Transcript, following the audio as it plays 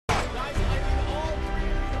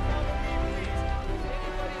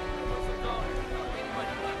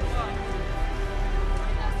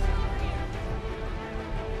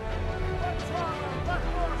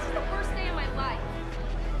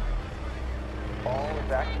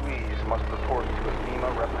Evacuees must report to a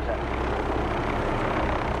FEMA representative.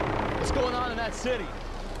 What's going on in that city?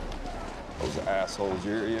 Those assholes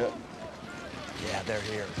here yet? Yeah, they're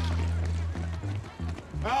here.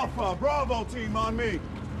 Alpha, Bravo team on me.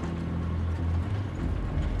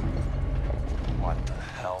 What the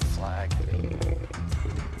hell, Flag?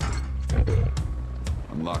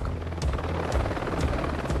 Unlock them.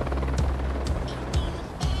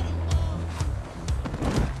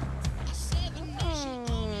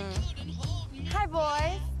 Hi,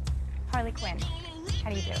 boys. Harley Quinn. How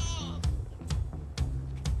do you do?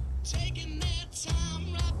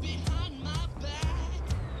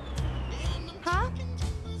 Huh?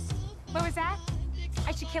 What was that?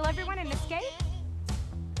 I should kill everyone and escape?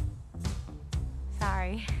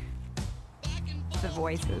 Sorry. The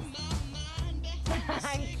voices.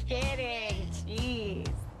 I'm kidding. Jeez.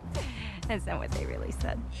 That's not what they really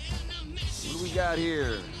said. What do we got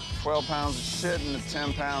here? 12 pounds of shit in a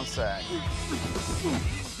 10-pound sack.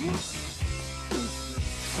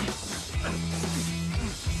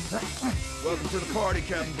 Welcome to the party,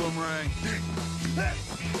 Captain Boomerang.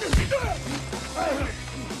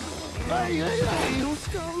 Hey, what's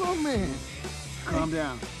going on, man? Calm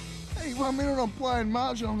down. Hey, 1 minute I'm playing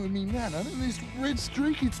mahjong with me now, and then this red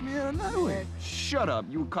streak hits me out of nowhere. Shut up.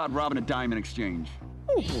 You were caught robbing a diamond exchange.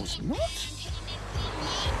 Oh, was not?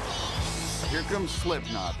 Here comes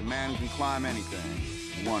Slipknot, the man who can climb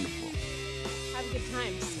anything. Wonderful. Have a good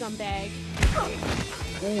time, scumbag.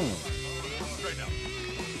 Straight now.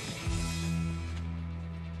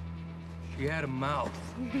 She had a mouth.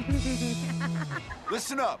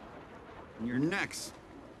 Listen up. You're next.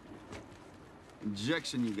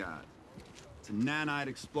 Injection you got. It's a nanite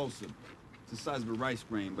explosive. It's the size of a rice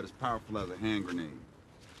grain, but as powerful as a hand grenade.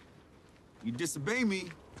 You disobey me,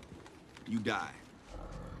 you die.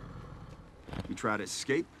 You try to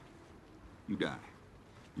escape, you die.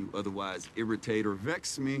 You otherwise irritate or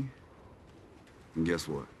vex me, and guess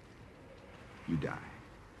what? You die.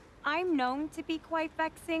 I'm known to be quite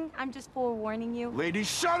vexing. I'm just forewarning you. Ladies,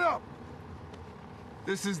 shut up!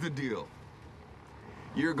 This is the deal.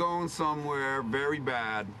 You're going somewhere very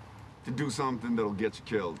bad to do something that'll get you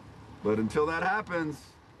killed. But until that happens,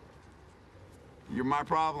 you're my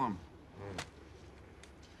problem.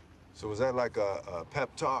 So was that like a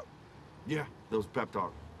pep talk? Yeah, those pep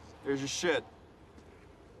talk. Here's your shit.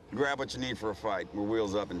 Grab what you need for a fight. We're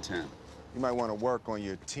wheels up in 10. You might want to work on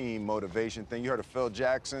your team motivation thing. You heard of Phil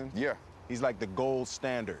Jackson? Yeah. He's like the gold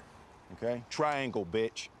standard, okay? Triangle,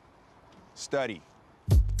 bitch. Study.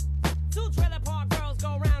 Two trailer park girls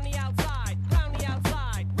go round the outside, round the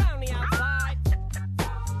outside, round the outside.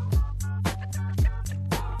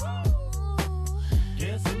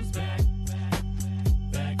 Guess who's back?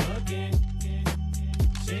 Back again.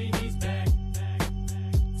 Shady's back.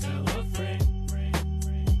 Tell a friend.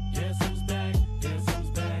 Guess who's back? Guess who's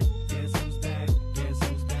back? Guess who's back? Guess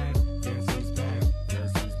who's back? Guess who's back?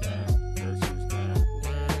 Guess who's back? Guess who's back?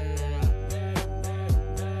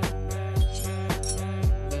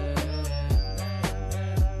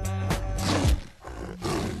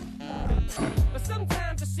 But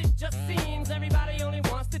sometimes the shit just seems everybody only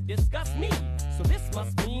wants to discuss me. So this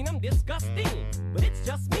must mean I'm disgusting. But it's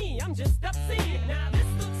just me, I'm just obscene. Now this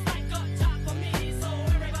looks like a job for me. So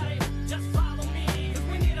everybody just follow me. Cause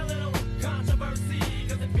we need a little controversy.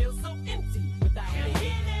 Cause it feels so empty without me.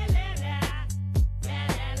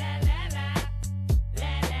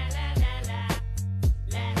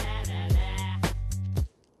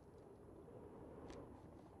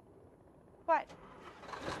 What?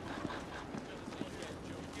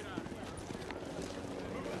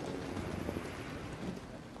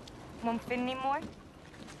 Won't fit anymore?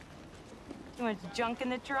 You want junk in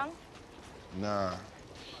the trunk? Nah.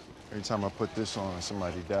 Every time I put this on,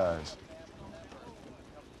 somebody dies.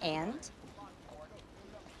 And?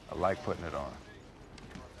 I like putting it on.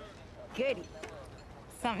 Goody.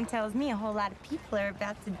 Something tells me a whole lot of people are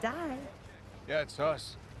about to die. Yeah, it's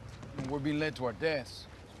us. We're being led to our deaths.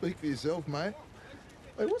 Speak for yourself, mate.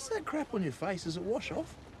 Hey, what's that crap on your face? Is it wash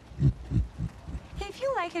off? Hey, if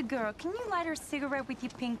you like a girl, can you light her a cigarette with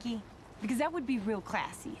your pinky? Because that would be real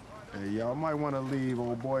classy. Hey, y'all might want to leave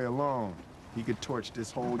old boy alone. He could torch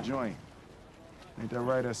this whole joint. Ain't that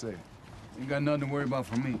right, I say? Ain't got nothing to worry about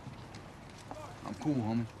from me. I'm cool,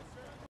 homie.